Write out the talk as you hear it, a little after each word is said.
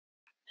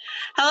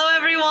Hello,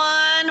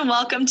 everyone.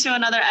 Welcome to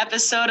another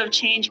episode of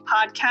Change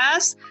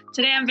Podcast.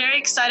 Today, I'm very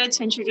excited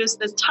to introduce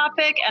this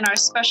topic and our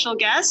special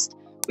guest.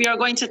 We are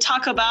going to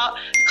talk about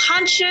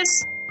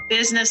conscious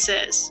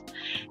businesses.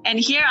 And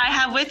here I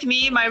have with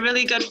me my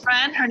really good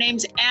friend. Her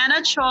name's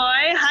Anna Choi.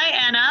 Hi,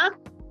 Anna.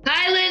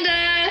 Hi,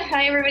 Linda.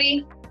 Hi,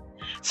 everybody.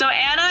 So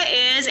Anna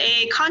is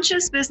a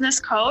conscious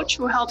business coach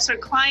who helps her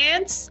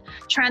clients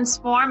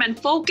transform and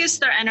focus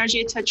their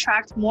energy to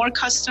attract more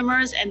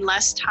customers in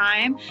less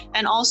time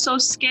and also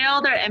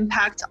scale their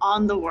impact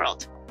on the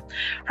world.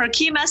 Her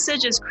key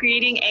message is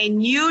creating a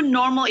new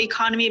normal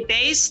economy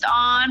based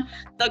on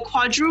the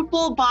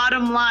quadruple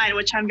bottom line,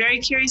 which I'm very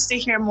curious to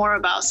hear more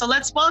about. So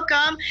let's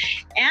welcome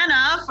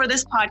Anna for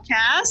this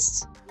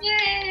podcast.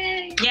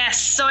 Yay!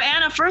 Yes. So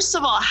Anna, first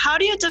of all, how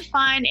do you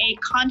define a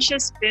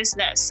conscious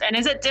business? And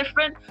is it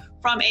different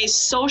from a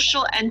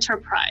social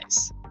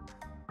enterprise?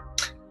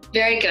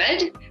 Very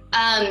good.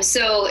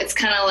 So it's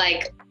kind of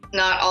like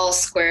not all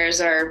squares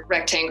are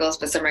rectangles,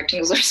 but some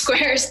rectangles are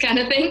squares kind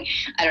of thing.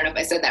 I don't know if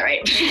I said that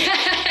right.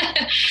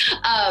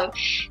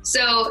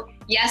 So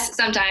yes,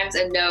 sometimes,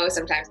 and no,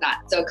 sometimes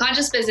not. So a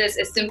conscious business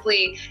is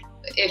simply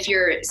if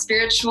you're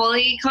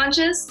spiritually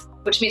conscious,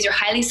 which means you're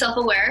highly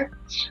self-aware,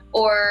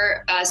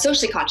 or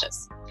socially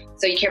conscious.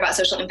 So you care about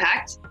social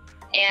impact.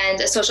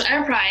 And a social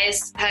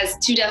enterprise has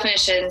two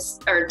definitions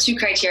or two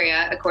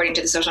criteria according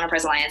to the Social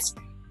Enterprise Alliance.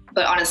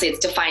 But honestly, it's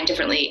defined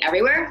differently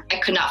everywhere. I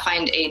could not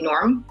find a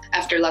norm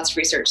after lots of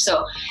research.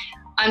 So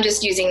I'm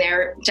just using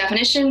their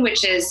definition,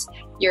 which is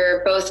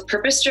you're both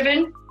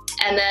purpose-driven,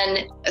 and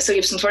then so you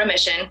have some sort of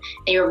mission, and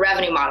you're a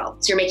revenue model.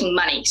 So you're making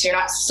money. So you're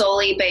not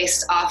solely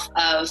based off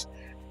of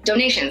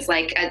donations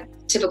like a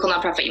typical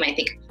nonprofit you might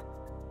think.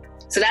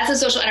 So that's a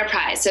social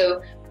enterprise.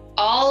 So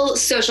all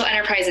social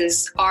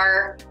enterprises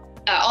are,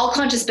 all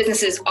conscious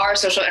businesses are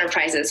social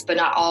enterprises, but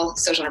not all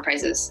social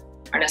enterprises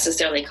are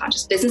necessarily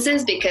conscious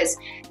businesses because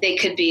they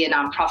could be a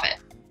nonprofit.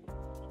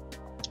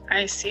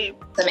 I see.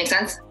 Does that make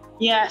sense?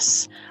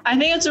 Yes. I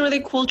think it's a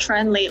really cool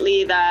trend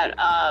lately that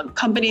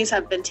companies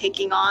have been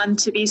taking on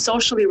to be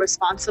socially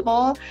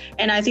responsible.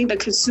 And I think the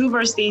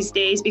consumers these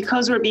days,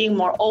 because we're being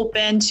more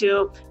open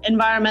to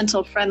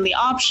environmental friendly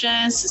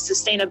options, to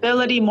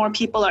sustainability, more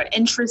people are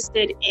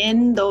interested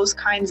in those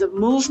kinds of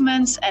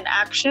movements and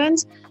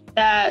actions,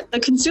 that the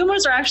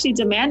consumers are actually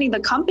demanding the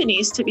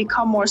companies to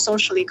become more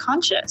socially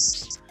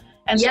conscious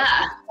and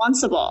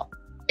responsible.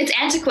 It's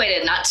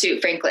antiquated not to,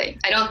 frankly.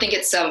 I don't think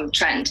it's some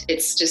trend.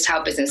 It's just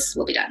how business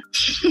will be done.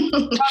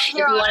 If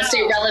you want to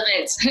stay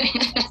relevant.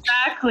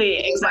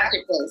 Exactly.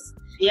 Marketplace.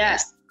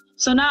 Yes.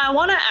 So now I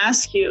want to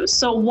ask you,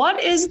 so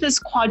what is this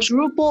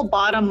quadruple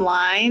bottom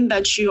line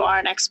that you are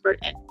an expert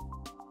in?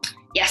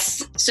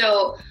 Yes.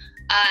 So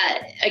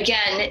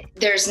again,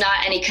 there's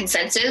not any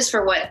consensus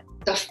for what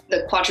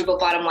the quadruple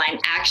bottom line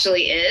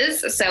actually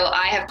is. So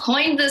I have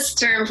coined this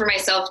term for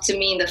myself to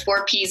mean the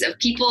 4 P's of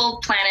people,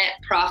 planet,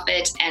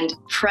 profit, and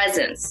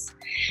presence.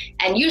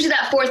 And usually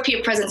that 4th P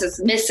of presence is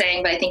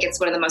missing, but I think it's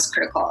one of the most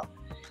critical.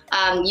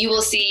 You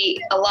will see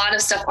a lot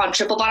of stuff on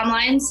triple bottom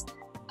lines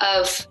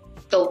of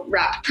they'll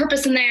wrap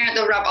purpose in there,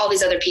 they'll wrap all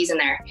these other P's in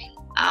there.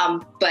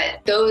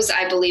 But those,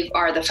 I believe,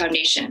 are the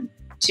foundation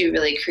to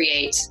really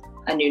create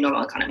a new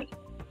normal economy.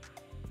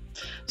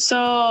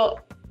 So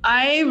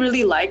I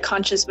really like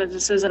conscious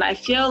businesses, and I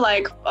feel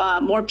like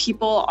more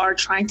people are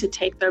trying to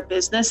take their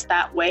business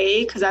that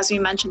way because, as we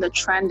mentioned, the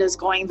trend is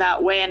going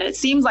that way, and it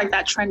seems like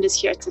that trend is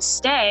here to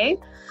stay.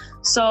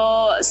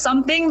 So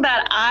something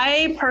that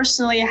I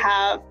personally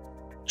have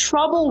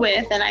trouble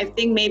with, and I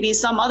think maybe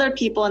some other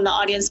people in the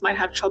audience might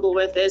have trouble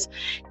with, is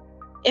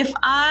if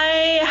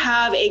I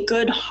have a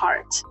good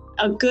heart,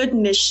 a good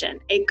mission,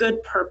 a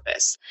good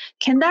purpose,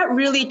 can that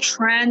really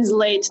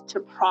translate to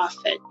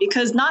profit?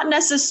 Because not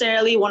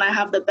necessarily when I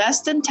have the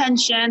best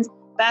intentions,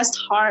 best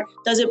heart,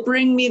 does it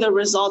bring me the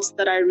results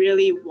that I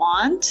really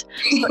want?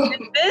 So is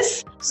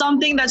this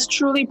something that's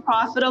truly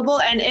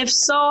profitable? And if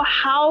so,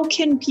 how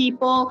can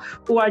people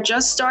who are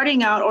just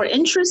starting out or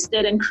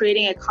interested in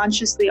creating a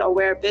consciously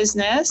aware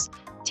business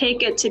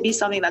take it to be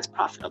something that's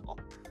profitable?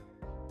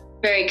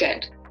 Very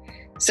good.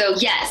 So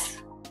yes.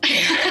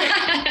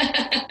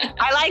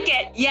 I like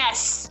it.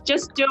 Yes.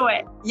 Just do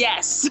it.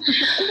 Yes.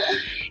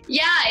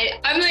 Yeah.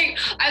 I'm like,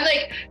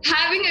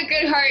 having a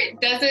good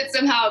heart doesn't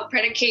somehow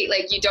predicate,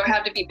 like, you don't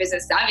have to be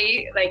business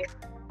savvy. Like,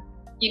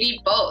 you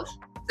need both.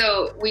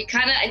 So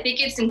I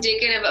think it's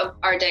indicative of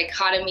our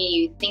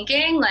dichotomy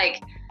thinking,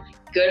 like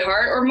good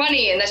heart or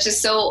money. And that's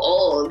just so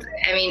old.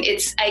 I mean,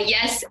 it's a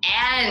yes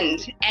and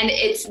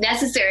it's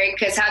necessary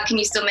because how can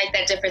you still make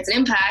that difference and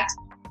impact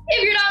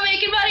if you're not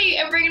making money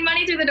and bringing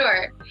money through the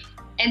door?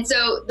 And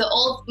so the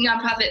old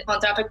nonprofit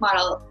philanthropic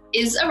model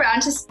is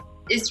around.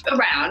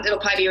 It'll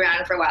probably be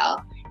around for a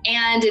while,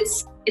 and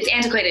it's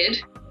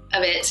antiquated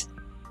a bit.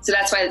 So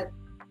that's why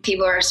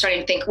people are starting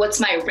to think, what's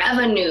my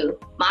revenue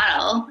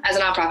model as a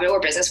nonprofit or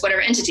business,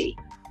 whatever entity?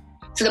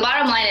 So the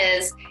bottom line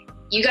is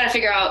you got to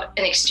figure out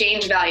an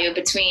exchange value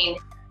between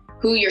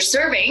who you're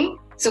serving.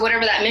 So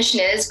whatever that mission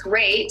is,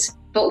 great.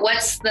 But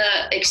what's the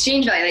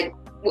exchange value? Like,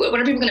 what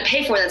are people going to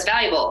pay for that's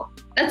valuable?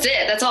 That's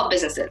it. That's all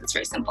business is. It's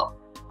very simple,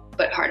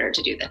 but harder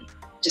to do than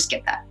just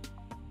get that.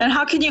 And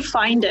how can you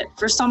find it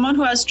for someone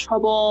who has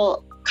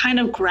trouble kind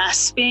of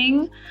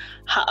grasping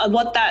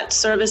what that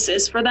service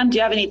is for them? Do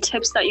you have any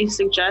tips that you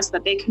suggest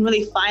that they can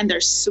really find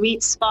their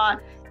sweet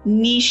spot,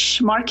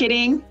 niche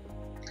marketing?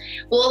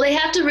 Well, they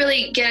have to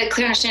really get a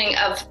clear understanding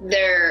of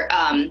their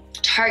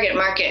target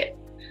market.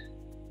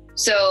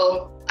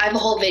 So I have a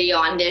whole video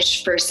on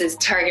niche versus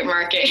target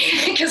market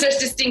because there's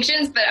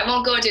distinctions, but I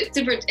won't go into it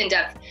super in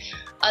depth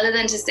other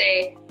than to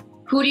say,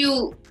 who do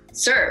you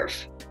serve?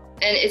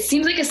 And it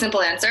seems like a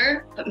simple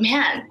answer, but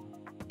man,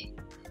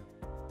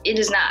 it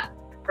is not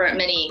for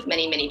many,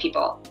 many, many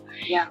people.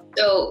 Yeah.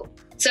 So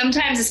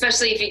sometimes,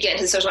 especially if you get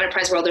into the social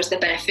enterprise world, there's the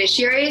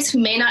beneficiaries who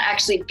may not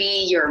actually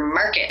be your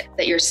market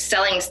that you're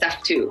selling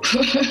stuff to,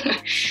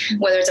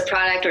 whether it's a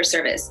product or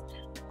service.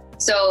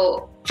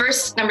 So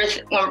first,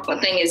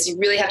 one thing is you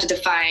really have to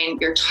define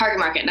your target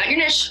market, not your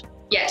niche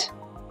yet,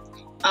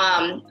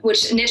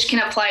 which niche can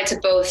apply to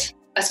both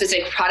a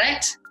specific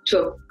product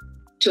to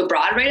a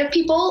broad array of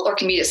people, or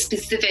can be a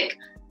specific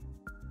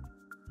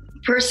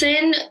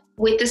person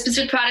with the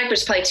specific product, which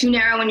is probably too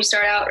narrow when you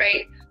start out,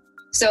 right?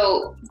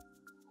 So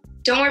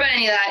don't worry about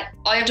any of that.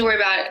 All you have to worry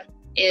about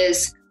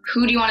is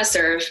who do you want to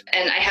serve?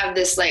 And I have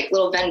this like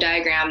little Venn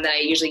diagram that I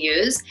usually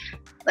use.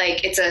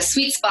 Like it's a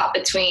sweet spot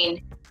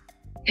between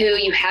who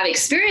you have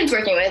experience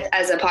working with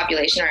as a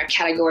population or a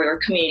category or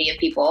community of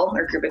people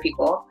or group of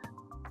people.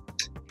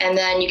 And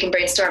then you can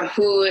brainstorm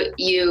who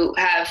you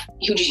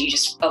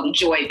just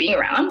enjoy being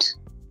around,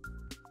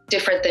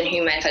 different than who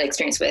you might have had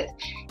experience with.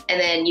 And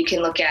then you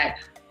can look at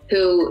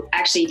who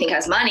actually you think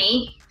has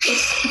money.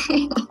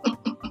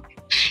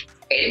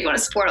 If you want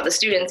to support all the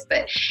students,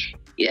 but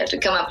you have to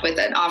come up with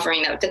an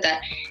offering that would fit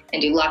that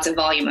and do lots of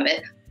volume of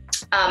it.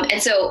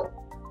 And so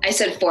I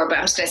said 4, but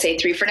I'm just going to say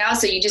 3 for now.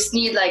 So you just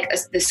need like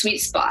the sweet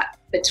spot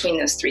between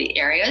those 3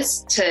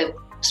 areas to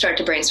start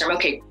to brainstorm.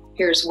 Okay,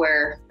 here's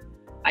where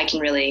I can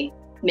really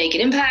make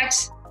an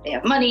impact. They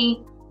have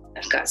money.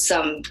 I've got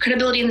some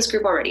credibility in this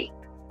group already.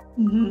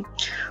 Mm-hmm.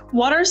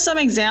 What are some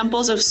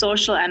examples of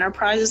social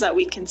enterprises that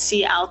we can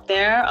see out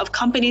there of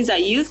companies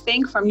that you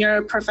think from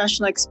your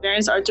professional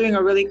experience are doing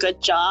a really good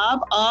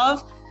job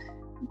of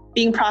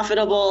being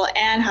profitable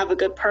and have a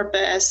good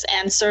purpose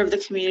and serve the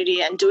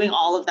community and doing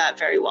all of that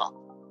very well?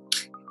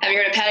 Have you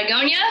heard of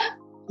Patagonia?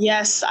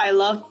 Yes, I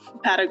love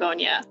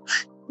Patagonia.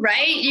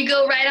 Right? You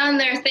go right on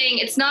their thing.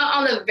 It's not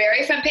on the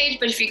very front page,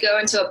 but if you go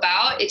into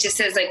about, it just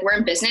says like, we're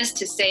in business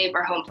to save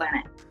our home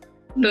planet.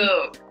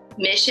 Boom.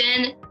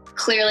 Mission.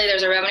 Clearly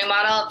there's a revenue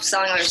model of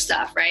selling other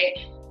stuff, right?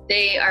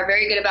 They are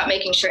very good about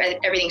making sure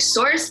everything's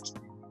sourced,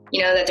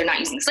 that they're not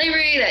using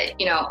slavery, that,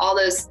 all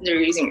those, they're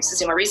using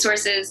sustainable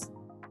resources.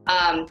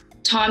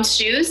 Tom's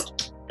shoes.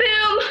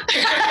 Boom.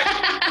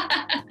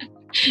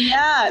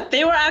 Yeah,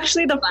 they were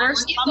actually the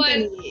first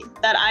company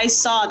that I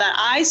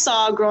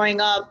saw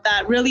growing up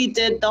that really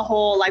did the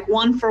whole like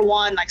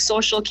 1-for-1 like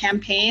social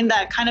campaign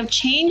that kind of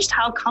changed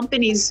how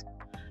companies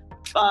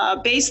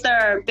base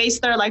their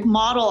like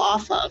model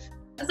off of.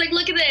 I was like,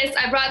 look at this.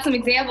 I brought some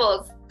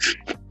examples.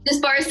 This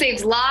bar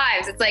saves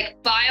lives. It's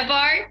like, buy a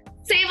bar,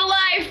 save a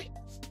life.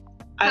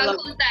 How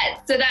cool is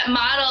that? So that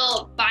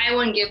model, buy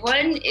one, give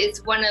one,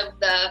 is one of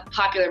the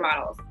popular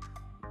models.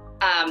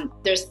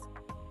 There's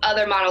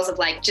other models of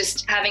like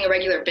just having a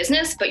regular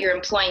business, but you're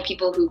employing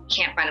people who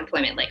can't find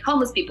employment, like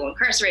homeless people,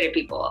 incarcerated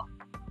people,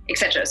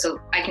 etc. So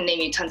I can name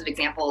you tons of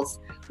examples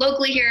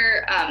locally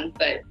here,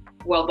 but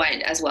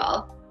worldwide as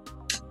well,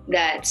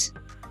 that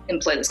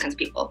employ those kinds of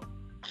people.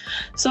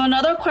 So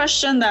another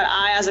question that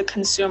I, as a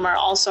consumer,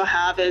 also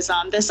have is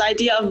this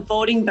idea of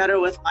voting better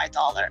with my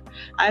dollar.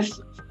 I've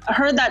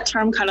heard that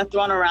term kind of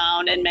thrown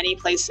around in many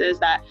places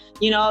that,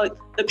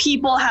 the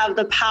people have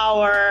the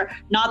power,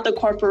 not the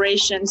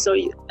corporation. So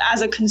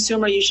as a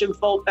consumer, you should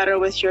vote better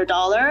with your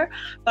dollar.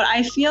 But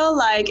I feel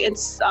like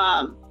it's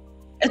a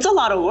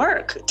lot of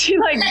work to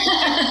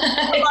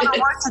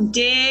to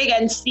dig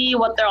and see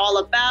what they're all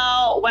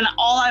about, when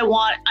all I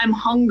want, I'm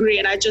hungry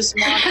and I just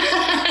want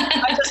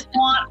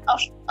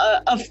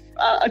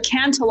a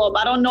cantaloupe.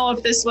 I don't know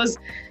if this was,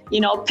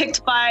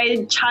 picked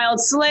by child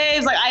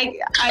slaves. Like I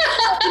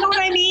you know what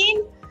I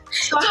mean?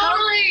 So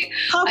totally.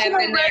 How can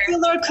a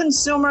regular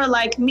consumer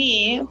like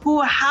me,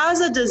 who has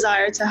a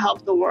desire to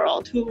help the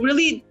world, who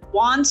really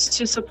wants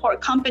to support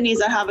companies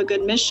that have a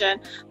good mission,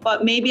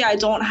 but maybe I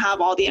don't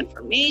have all the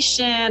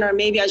information, or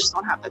maybe I just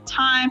don't have the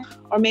time,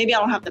 or maybe I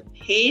don't have the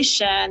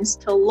patience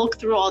to look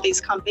through all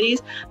these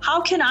companies, how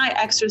can I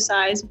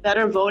exercise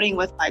better voting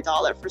with my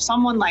dollar for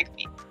someone like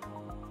me?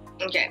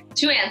 Okay,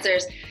 2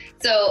 answers.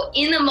 So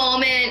in the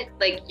moment,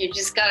 like you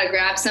just gotta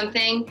grab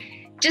something.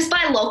 Just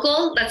buy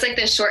local. That's like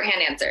the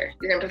shorthand answer.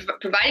 You're going to be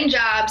providing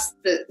jobs.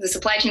 The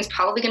supply chain is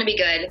probably going to be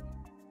good.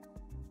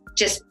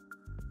 Just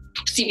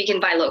see if you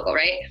can buy local,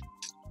 right?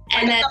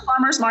 And then the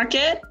farmer's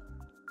market.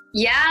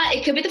 Yeah,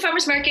 it could be the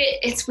farmer's market.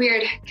 It's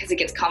weird because it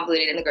gets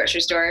convoluted in the grocery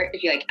store.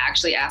 If you like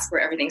actually ask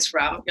where everything's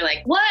from, you're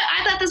like, what?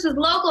 I thought this was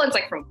local. It's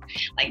like from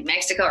like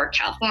Mexico or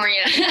California.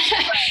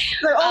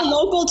 Like,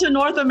 local to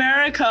North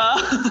America.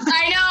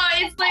 I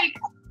know. It's like,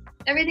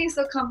 everything's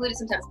so convoluted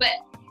sometimes. But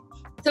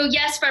so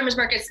yes, farmers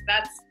markets,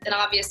 that's an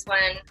obvious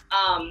one.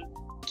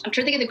 I'm trying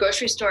to think of the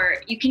grocery store.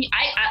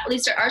 At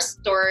least at our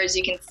stores,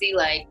 you can see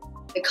like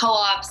the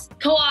co-ops.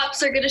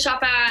 Co-ops are good to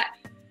shop at.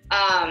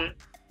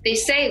 They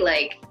say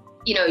like,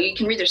 you know, you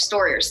can read their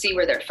story or see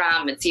where they're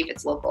from and see if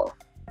it's local.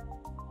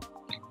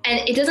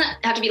 And it doesn't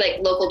have to be like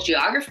local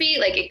geography.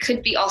 Like it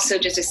could be also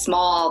just a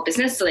small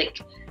business. So like,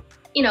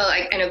 you know,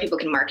 I know people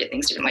can market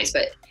things different ways,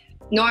 but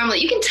normally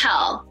you can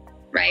tell,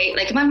 right?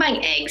 Like if I'm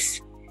buying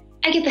eggs,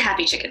 I get the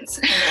happy chickens,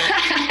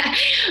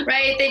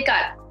 right? They've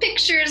got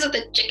pictures of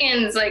the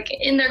chickens like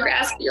in their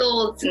grass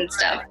fields and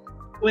stuff.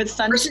 With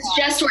sunshine. Versus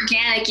just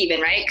organic even,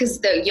 right?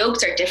 Because the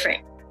yolks are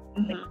different.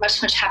 Mm-hmm. Like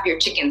much, much happier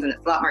chickens and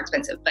it's a lot more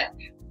expensive. But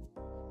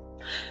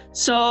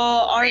so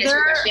are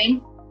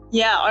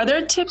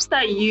there tips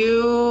that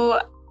you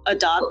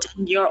adopt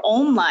in your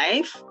own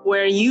life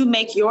where you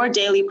make your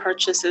daily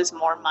purchases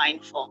more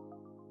mindful,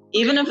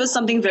 even if it's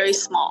something very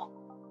small?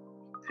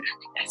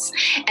 Yes.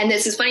 And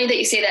this is funny that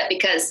you say that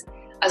because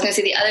I was going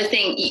to say the other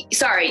thing,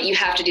 you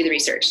have to do the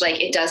research. Like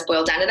it does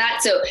boil down to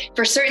that. So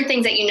for certain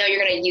things that you know you're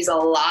going to use a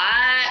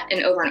lot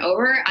and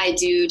over, I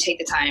do take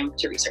the time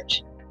to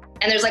research.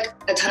 And there's like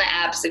a ton of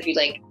apps. If you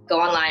like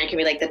go online, it can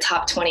be like the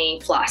top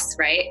 20 floss,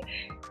 right?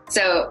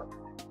 So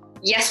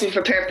yes, we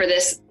prepared for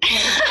this.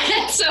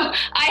 So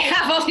I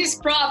have all these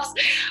props,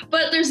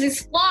 but there's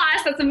this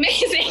floss that's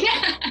amazing.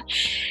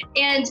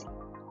 And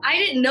I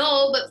didn't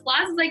know, but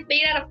floss is like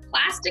made out of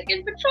plastic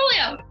and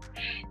petroleum.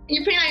 And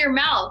you're putting it on your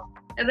mouth.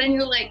 And then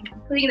you're like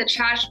putting it in the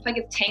trash, like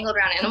it's tangled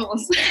around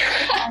animals.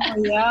 Oh,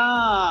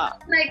 yeah.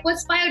 Like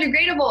what's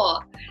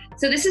biodegradable?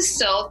 So this is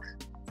silk,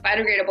 it's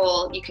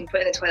biodegradable. You can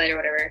put it in the toilet or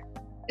whatever.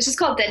 It's just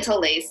called dental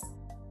lace.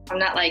 I'm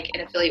not like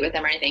an affiliate with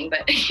them or anything,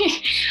 but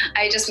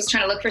I just was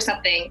trying to look for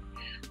something.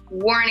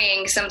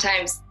 Warning,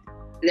 sometimes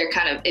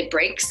it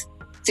breaks.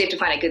 So you have to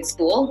find a good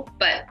spool,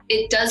 but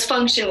it does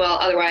function well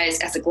otherwise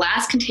as a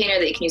glass container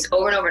that you can use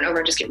over and over and over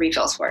and just get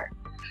refills for.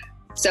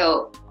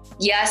 So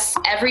yes,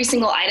 every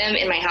single item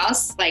in my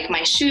house, like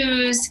my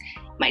shoes,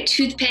 my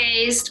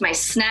toothpaste, my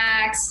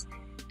snacks,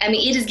 I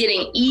mean, it is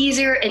getting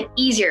easier and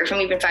easier from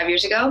even 5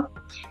 years ago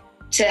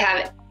to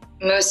have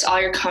most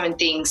all your common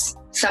things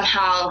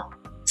somehow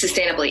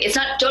sustainably.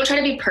 Don't try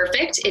to be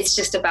perfect. It's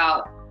just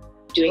about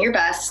doing your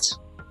best.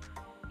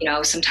 You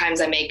know, sometimes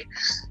I make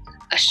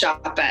a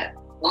shop at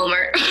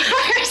Walmart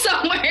or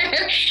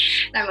somewhere.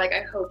 And I'm like,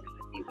 I hope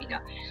you know.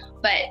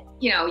 But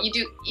you know, you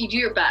do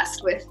your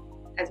best with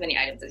as many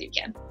items as you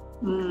can.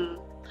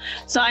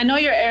 So I know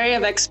your area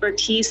of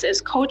expertise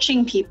is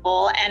coaching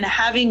people and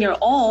having your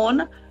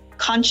own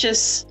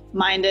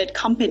conscious-minded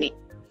company.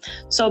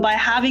 So by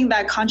having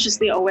that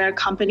consciously aware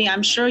company,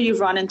 I'm sure you've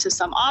run into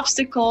some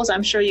obstacles.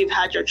 I'm sure you've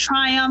had your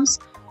triumphs.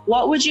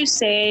 What would you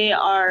say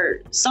are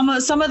some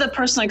of the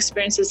personal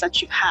experiences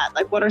that you've had?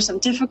 Like, what are some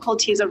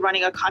difficulties of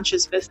running a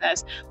conscious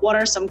business? What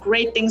are some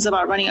great things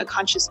about running a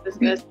conscious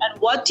business? And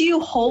what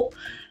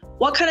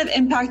kind of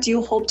impact do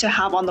you hope to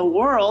have on the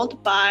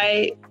world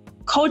by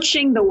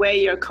coaching the way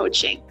you're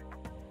coaching?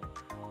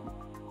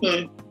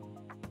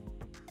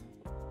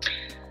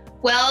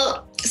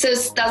 Well, so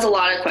that was a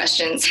lot of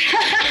questions.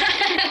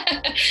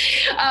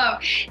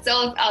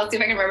 So I'll see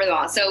if I can remember them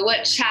all. So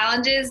what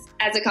challenges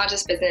as a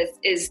conscious business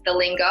is the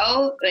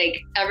lingo.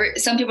 Like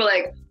some people are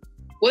like,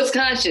 what's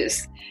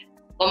conscious?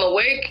 I'm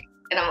awake.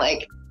 And I'm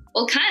like,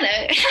 well, kind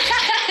of.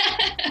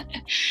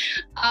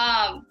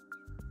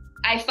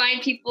 I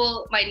find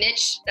people, my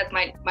niche, that's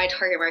my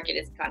target market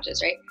is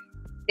conscious, right?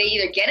 They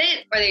either get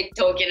it or they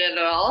don't get it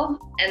at all.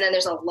 And then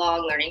there's a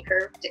long learning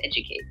curve to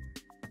educate.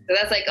 So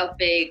that's like a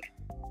big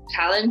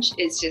challenge,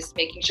 is just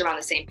making sure we're on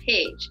the same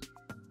page.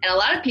 And a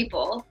lot of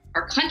people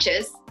are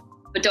conscious,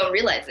 but don't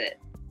realize it.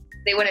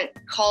 They wouldn't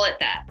call it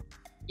that,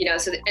 you know?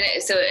 So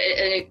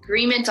an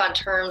agreement on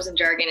terms and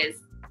jargon is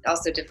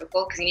also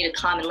difficult because you need a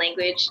common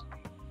language.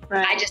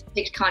 Right. I just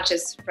picked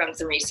conscious from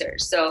some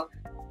research. So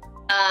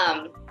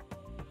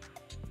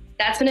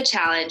that's been a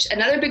challenge.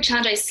 Another big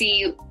challenge I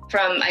see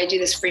I do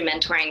this free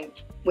mentoring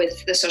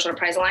with the Social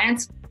Enterprise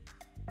Alliance,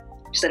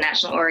 which is a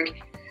national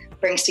org,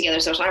 brings together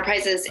social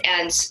enterprises,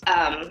 and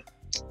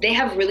they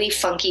have really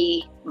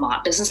funky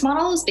business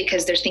models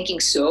because they're thinking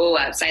so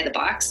outside the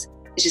box.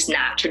 It's just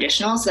not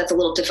traditional. So that's a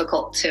little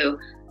difficult to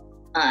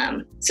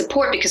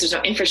support because there's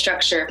no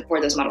infrastructure for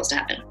those models to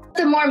happen.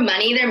 The more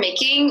money they're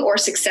making or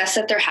success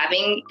that they're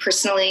having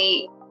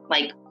personally,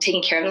 like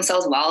taking care of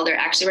themselves while they're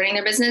actually running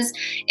their business,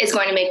 is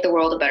going to make the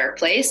world a better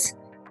place,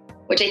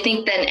 which I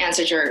think then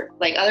answers your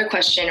other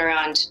question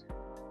around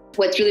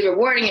what's really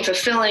rewarding and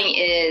fulfilling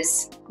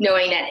is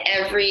knowing that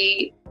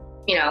every,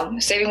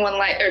 saving one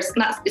life, or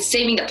it's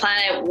saving the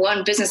planet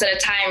one business at a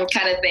time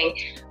kind of thing,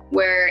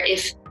 where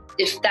if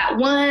that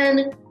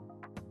one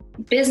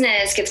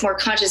business gets more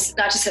conscious,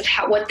 not just of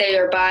what they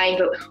are buying,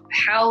 but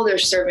how they're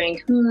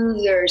serving,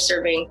 who they're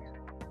serving,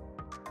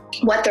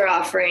 what they're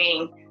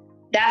offering,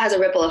 that has a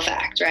ripple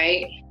effect,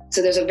 right?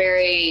 So there's a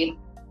very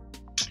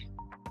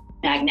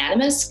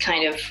magnanimous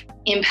kind of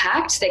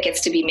impact that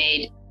gets to be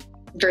made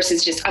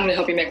versus just, I'm going to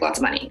help you make lots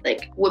of money.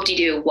 Like,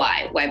 whoop-de-doo,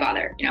 why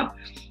bother, you know?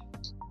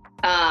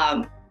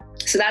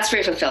 So that's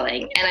very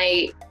fulfilling.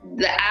 And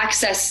the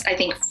access, I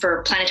think,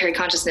 for planetary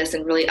consciousness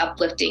and really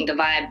uplifting the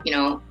vibe, you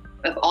know,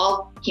 of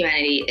all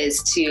humanity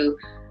is to, you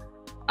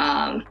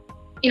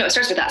know, it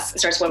starts with us. It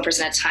starts one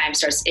person at a time,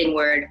 starts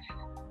inward.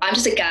 I'm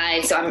just a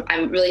guide, so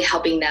I'm really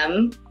helping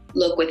them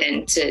look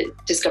within to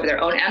discover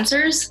their own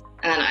answers.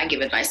 And I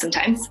give advice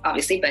sometimes,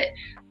 obviously, but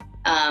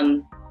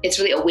it's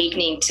really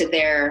awakening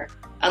to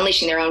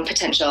unleashing their own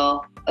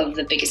potential of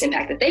the biggest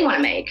impact that they want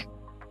to make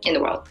in the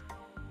world.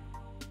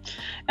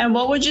 And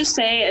what would you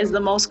say is the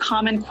most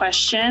common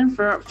question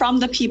from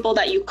the people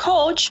that you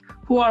coach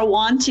who are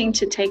wanting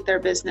to take their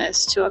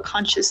business to a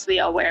consciously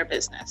aware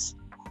business?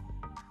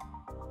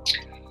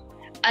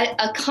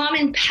 A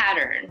common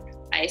pattern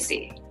I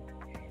see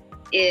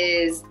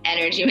is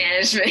energy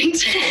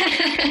management.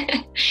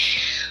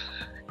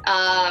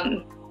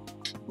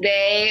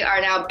 They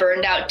are now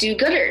burned out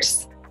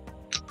do-gooders.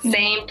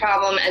 Same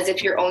problem as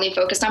if you're only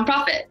focused on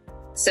profit.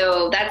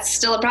 So that's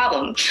still a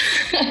problem.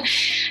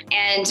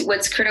 And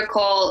what's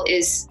critical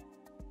is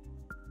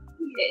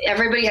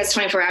everybody has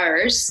 24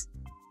 hours,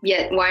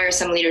 yet why are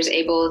some leaders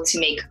able to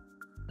make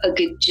a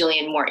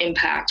gajillion more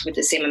impact with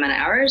the same amount of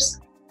hours?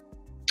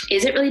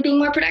 Is it really being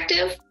more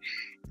productive?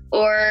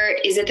 Or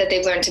is it that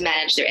they've learned to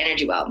manage their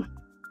energy well?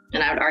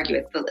 And I would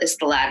argue it's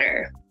the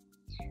latter.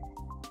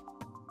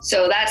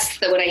 So that's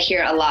what I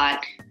hear a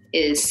lot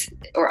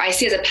or I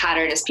see as a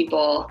pattern is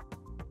people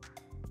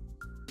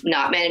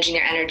not managing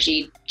their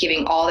energy,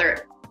 giving all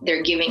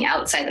they're giving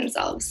outside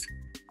themselves.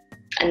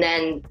 And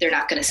then they're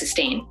not going to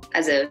sustain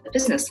as a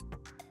business.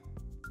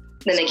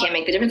 Then they can't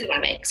make the difference they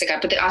want to make. So I got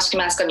to put the oxygen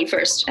mask on you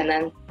first and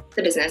then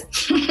the business.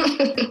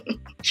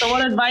 So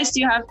what advice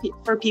do you have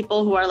for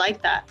people who are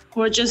like that?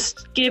 Who are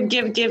just give.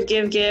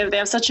 They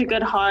have such a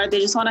good heart. They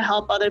just want to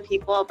help other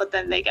people, but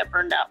then they get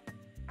burned out.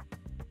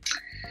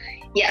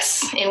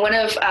 Yes. And one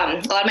of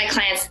a lot of my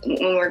clients,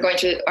 when we're going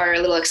through our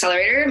little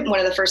accelerator, one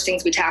of the first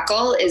things we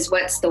tackle is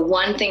what's the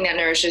one thing that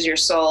nourishes your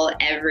soul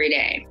every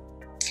day.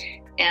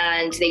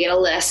 And they get a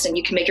list, and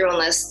you can make your own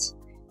list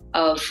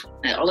of,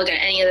 or look at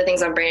any of the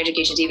things on Brain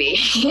Education TV.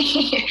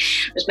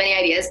 There's many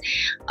ideas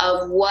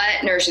of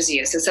what nourishes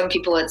you. So some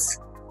people it's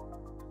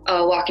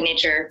a walk in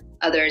nature.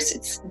 Others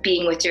it's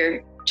being with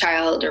your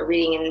child or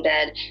reading in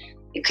bed.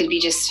 It could be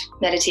just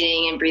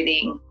meditating and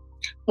breathing.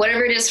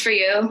 Whatever it is for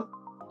you,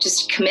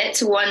 just commit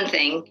to one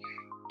thing,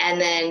 and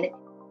then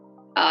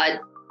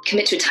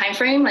commit to a time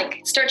frame.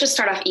 Like start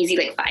off easy,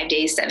 like 5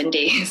 days, 7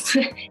 days,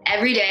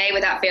 every day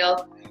without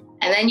fail.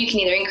 And then you can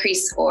either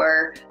increase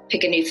or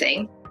pick a new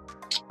thing.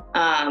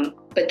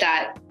 But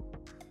that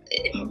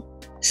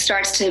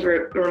starts to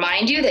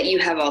remind you that you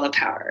have all the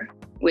power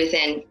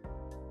within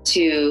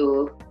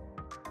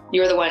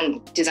you're the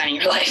one designing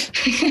your life.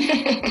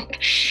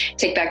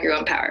 Take back your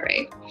own power,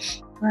 right?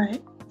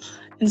 Right.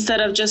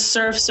 Instead of just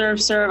serve.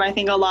 I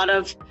think a lot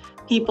of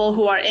people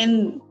who are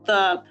in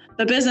the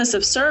business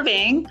of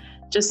serving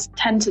just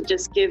tend to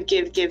just give,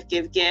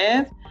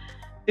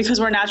 because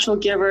we're natural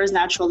givers,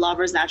 natural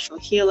lovers, natural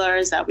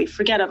healers, that we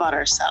forget about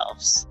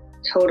ourselves.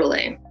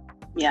 Totally.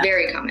 Yeah.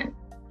 Very common.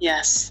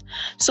 Yes.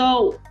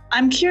 So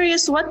I'm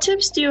curious, what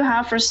tips do you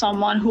have for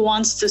someone who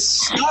wants to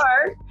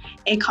start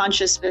a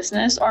conscious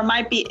business or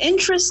might be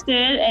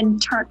interested in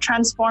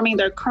transforming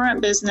their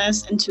current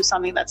business into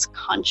something that's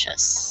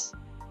conscious?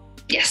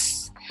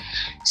 Yes.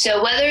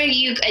 So whether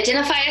you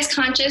identify as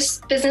conscious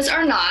business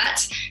or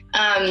not,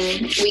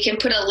 we can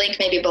put a link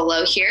maybe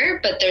below here,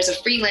 but there's a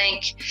free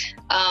link,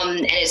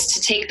 and it's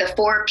to take the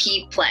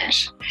 4P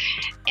pledge.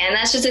 And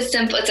that's just as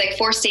simple. It's like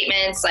 4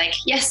 statements like,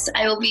 yes,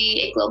 I will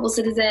be a global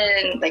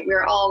citizen. Like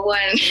we're all one.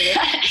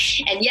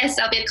 And yes,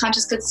 I'll be a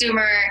conscious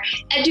consumer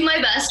and do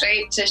my best,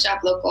 right, to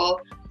shop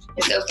local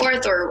and so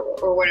forth,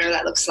 or whatever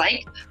that looks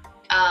like.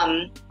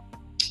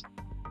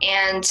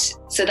 And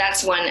so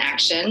that's one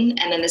action.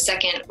 And then the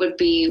second would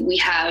be, we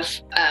have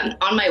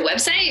on my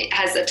website, it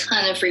has a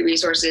ton of free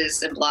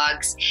resources and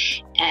blogs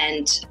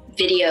and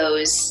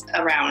videos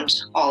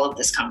around all of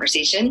this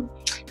conversation.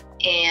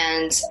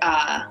 And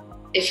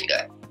if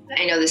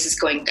I know this is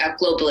going out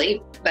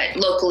globally, but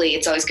locally,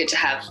 it's always good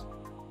to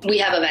we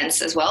have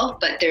events as well,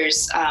 but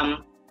there's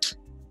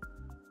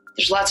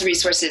lots of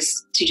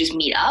resources to just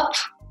meet up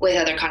with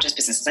other conscious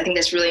businesses. I think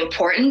that's really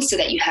important so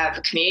that you have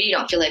a community. You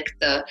don't feel like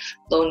the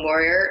lone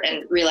warrior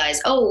and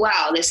realize, oh,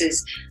 wow, this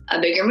is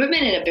a bigger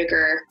movement and a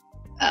bigger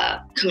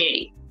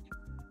community.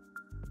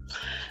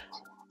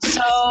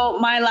 So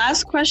my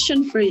last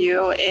question for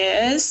you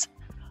is,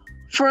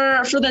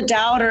 for the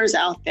doubters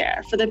out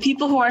there, for the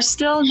people who are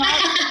still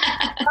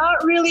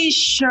not really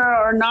sure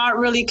or not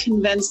really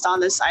convinced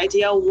on this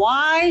idea,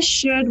 why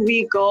should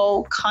we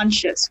go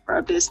conscious for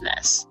a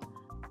business?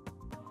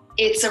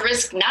 It's a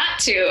risk not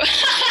to.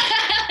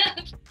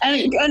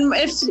 And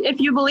if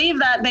you believe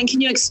that, then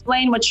can you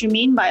explain what you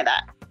mean by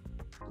that?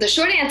 The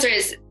short answer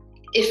is,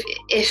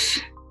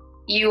 if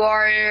you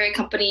are a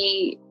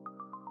company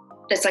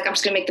that's like, I'm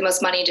just going to make the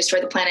most money and destroy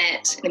the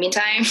planet in the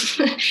meantime,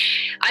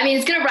 I mean,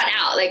 it's going to run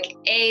out. Like,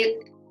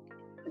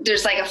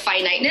 there's like a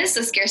finiteness,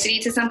 a scarcity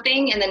to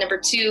something. And then number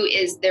two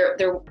is there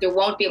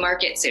won't be a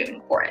market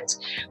soon for it.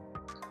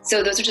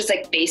 So those are just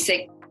like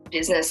basic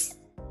business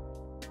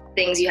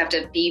things you have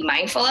to be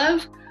mindful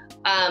of.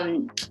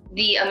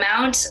 The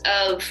amount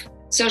of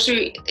social,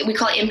 we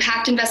call it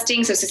impact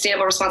investing, so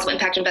sustainable, responsible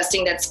impact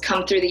investing that's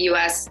come through the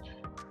US,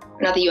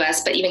 not the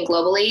US, but even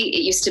globally.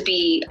 It used to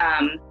be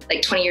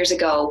like 20 years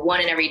ago,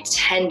 1 in every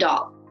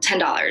 $10,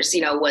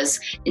 was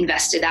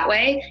invested that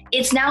way.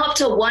 It's now up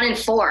to 1 in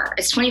 4.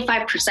 It's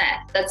 25%.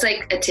 That's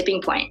like a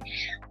tipping point.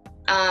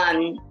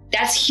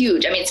 That's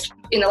huge. I mean, it's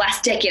in the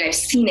last decade, I've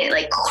seen it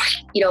like,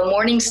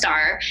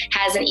 Morningstar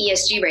has an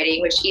ESG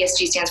rating, which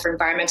ESG stands for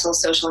environmental,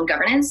 social, and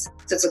governance.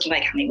 So it's looking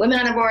like how many women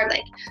on the board,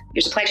 like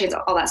your supply chains,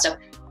 all that stuff.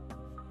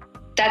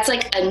 That's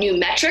like a new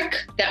metric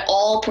that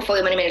all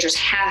portfolio money managers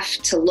have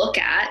to look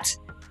at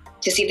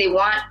to see if they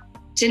want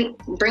to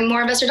bring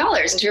more investor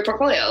dollars into your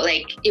portfolio.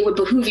 Like, it would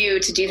behoove you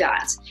to do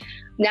that.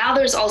 Now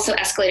there's also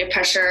escalated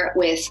pressure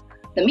with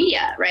the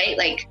media, right?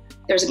 Like,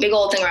 there's a big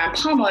old thing around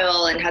palm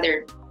oil and how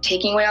they're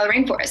taking away all the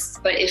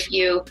rainforests. But if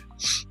you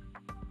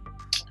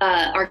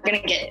are going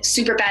to get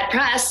super bad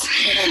press,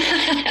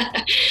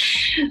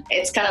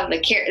 it's kind of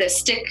the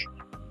stick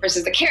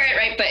versus the carrot,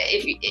 right? But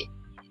if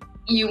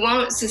you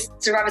won't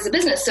survive as a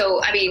business.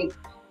 So, I mean,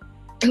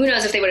 who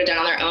knows if they would have done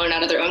on their own,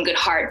 out of their own good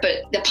heart.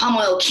 But the palm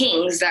oil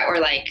kings that were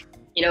like,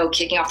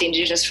 kicking off the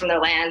indigenous from their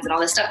lands and all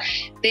this stuff,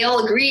 they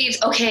all agreed,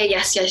 okay,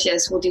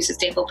 yes, we'll do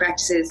sustainable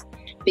practices,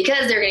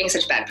 because they're getting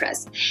such bad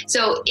press.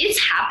 So it's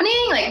happening,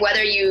 like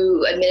whether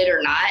you admit it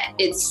or not,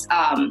 it's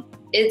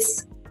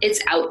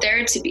out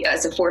there to be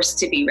as a force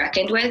to be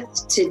reckoned with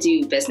to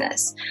do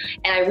business.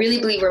 And I really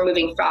believe we're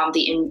moving from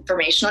the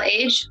informational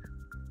age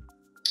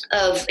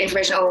of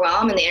information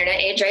overwhelm and the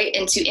internet age, right,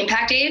 into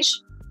impact age.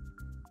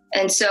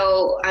 And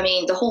so, I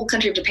mean, the whole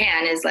country of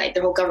Japan is like,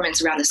 their whole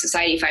government's around the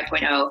Society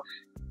 5.0,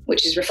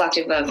 which is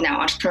reflective of now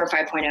Entrepreneur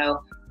 5.0.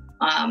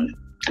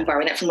 I'm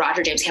borrowing that from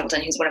Roger James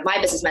Hamilton, who's one of my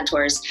business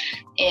mentors.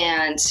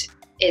 And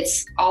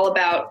it's all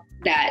about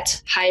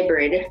that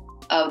hybrid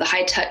of the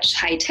high touch,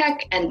 high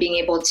tech, and being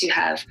able to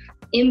have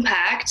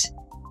impact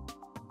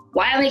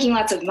while making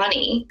lots of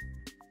money.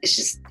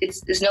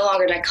 It's no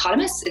longer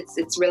dichotomous.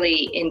 It's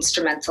really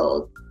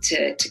instrumental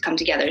to come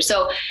together.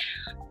 So,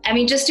 I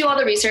mean, just do all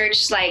the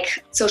research,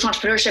 like social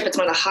entrepreneurship. It's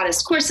one of the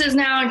hottest courses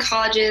now in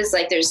colleges.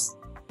 Like,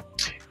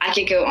 I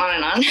could go on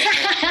and on.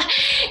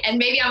 And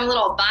maybe I'm a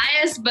little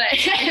biased, but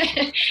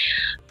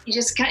you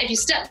just if you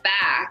step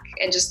back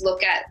and just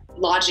look at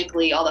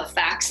logically all the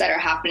facts that are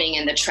happening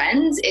and the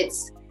trends,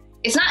 it's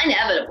not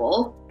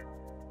inevitable.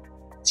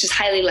 It's just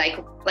highly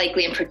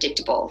likely and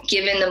predictable,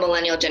 given the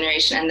millennial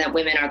generation and that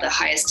women are the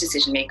highest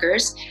decision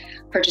makers.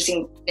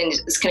 Purchasing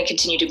is going to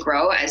continue to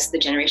grow as the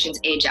generations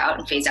age out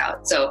and phase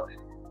out. So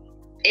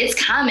it's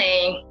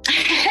coming.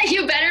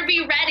 You better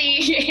be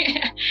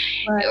ready.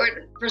 Right. Or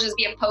versus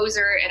be a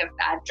poser and a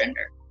bad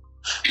gender.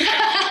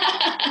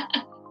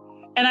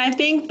 And I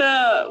think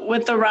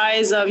with the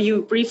rise of,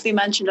 you briefly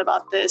mentioned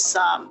about this,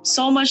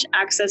 so much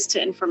access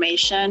to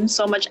information,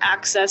 so much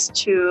access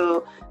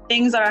to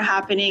things that are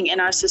happening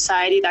in our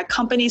society that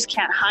companies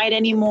can't hide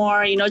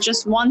anymore.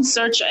 Just one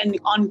search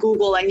on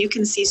Google and you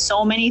can see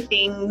so many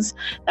things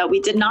that we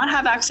did not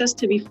have access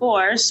to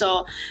before.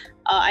 So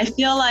I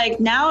feel like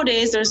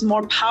nowadays there's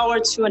more power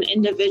to an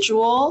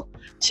individual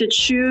to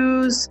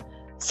choose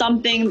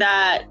something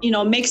that,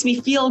 makes me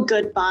feel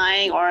good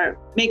buying, or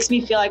makes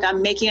me feel like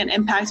I'm making an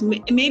impact,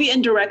 maybe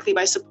indirectly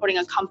by supporting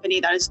a company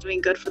that is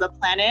doing good for the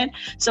planet.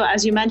 So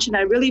as you mentioned,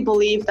 I really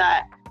believe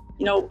that,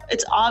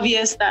 it's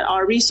obvious that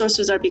our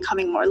resources are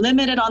becoming more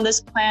limited on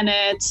this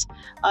planet.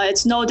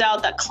 It's no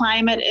doubt that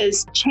climate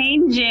is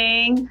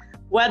changing.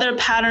 Weather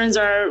patterns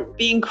are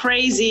being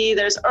crazy.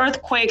 There's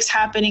earthquakes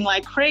happening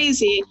like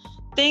crazy.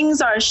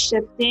 Things are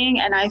shifting.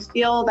 And I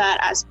feel that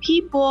as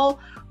people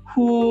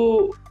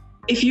who,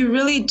 if you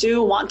really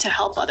do want to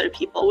help other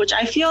people, which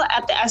I feel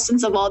at the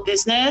essence of all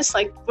business,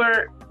 like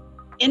we're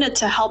in it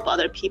to help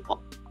other people,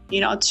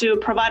 to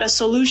provide a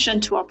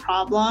solution to a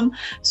problem.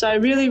 So I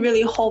really,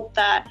 really hope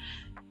that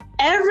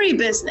every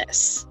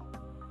business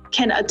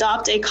can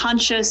adopt a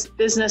conscious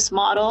business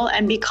model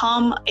and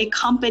become a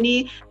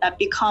company that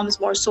becomes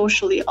more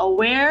socially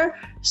aware,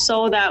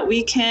 so that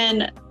we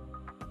can,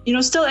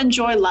 still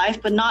enjoy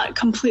life, but not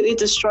completely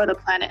destroy the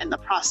planet in the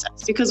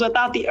process. Because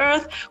without the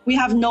earth, we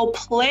have no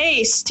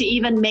place to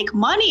even make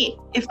money.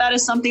 If that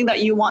is something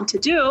that you want to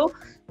do,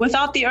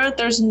 without the earth,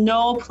 there's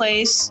no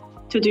place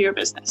to do your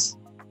business.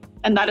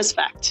 And that is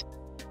fact.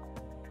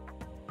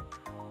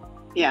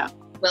 Yeah.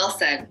 Well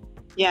said.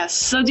 Yes.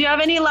 So do you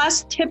have any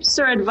last tips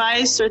or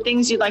advice or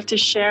things you'd like to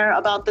share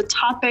about the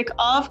topic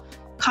of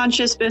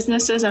conscious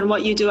businesses and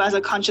what you do as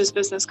a conscious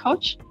business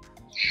coach?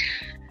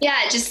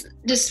 Yeah,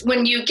 just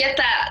when you get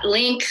that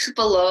link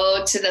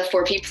below to the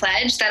 4P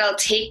pledge, that'll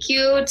take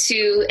you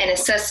to an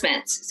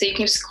assessment. So you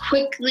can just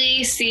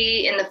quickly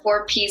see in the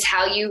 4 Ps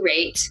how you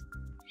rate.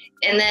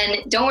 And then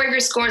don't worry if your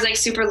score is like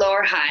super low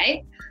or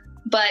high,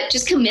 but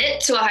just commit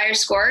to a higher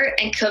score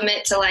and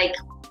commit to like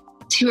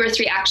 2 or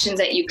 3 actions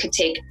that you could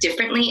take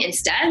differently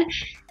instead.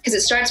 because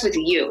it starts with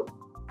you.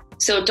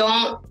 So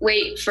don't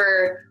wait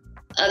for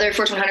other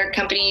Fortune 100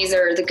 companies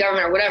or the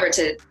government or whatever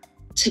to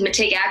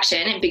take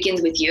action. It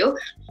begins with you.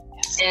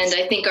 And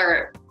I think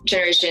our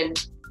generation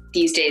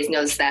these days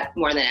knows that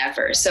more than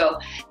ever. So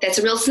that's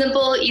a real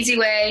simple, easy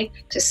way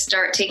to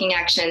start taking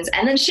actions,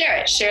 and then share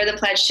it. Share the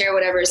pledge, share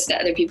whatever, so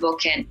that other people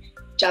can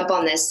jump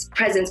on this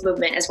presence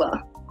movement as well.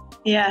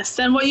 Yes.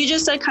 And what you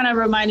just said kind of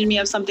reminded me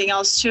of something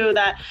else too,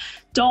 that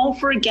don't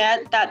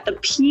forget that the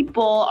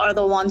people are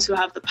the ones who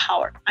have the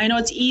power. I know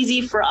it's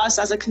easy for us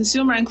as a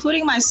consumer,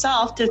 including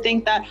myself, to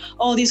think that,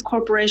 oh, these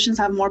corporations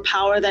have more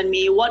power than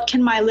me. What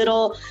can my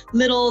little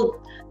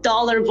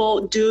dollar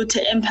vote do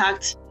to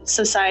impact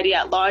society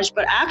at large?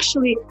 But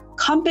actually,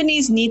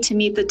 companies need to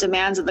meet the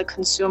demands of the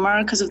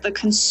consumer, because if the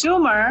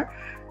consumer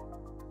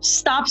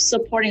stops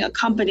supporting a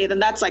company, then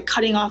that's like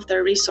cutting off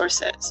their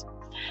resources.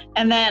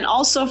 And then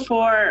also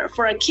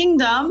for a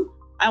kingdom,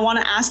 I want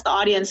to ask the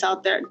audience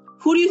out there,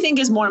 who do you think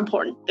is more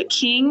important, the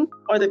king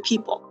or the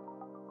people?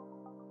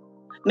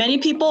 Many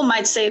people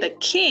might say the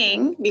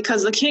king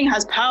because the king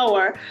has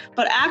power,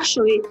 but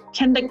actually,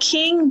 can the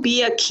king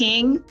be a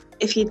king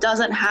if he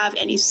doesn't have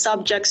any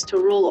subjects to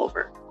rule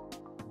over?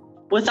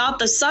 Without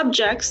the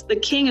subjects, the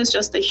king is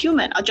just a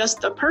human,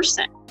 just a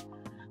person.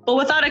 But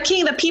without a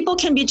king, the people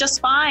can be just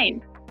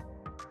fine.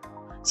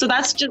 So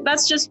that's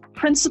just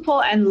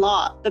principle and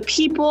law. The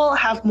people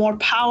have more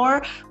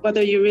power,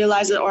 whether you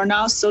realize it or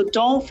not. So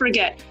don't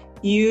forget,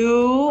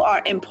 you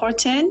are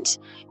important.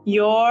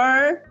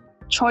 Your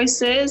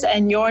choices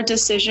and your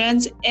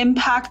decisions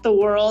impact the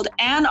world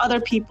and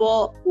other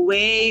people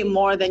way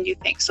more than you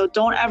think. So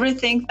don't ever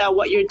think that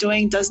what you're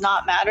doing does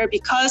not matter,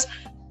 because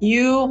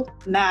you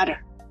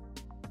matter.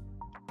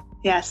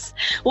 Yes.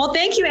 Well,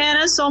 thank you,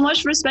 Anna, so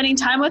much for spending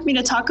time with me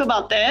to talk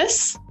about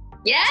this.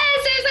 Yes,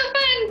 it was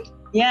so fun.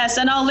 Yes,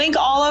 and I'll link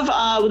all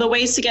of the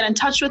ways to get in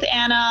touch with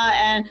Anna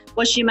and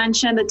what she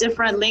mentioned, the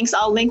different links.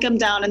 I'll link them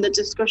down in the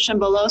description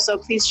below, so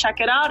please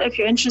check it out. If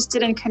you're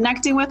interested in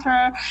connecting with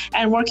her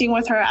and working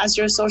with her as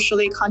your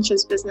socially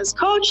conscious business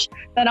coach,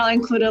 then I'll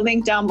include a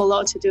link down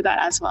below to do that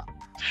as well.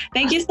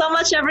 Thank you so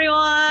much,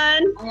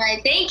 everyone. All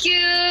right, thank you.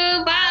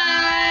 Bye.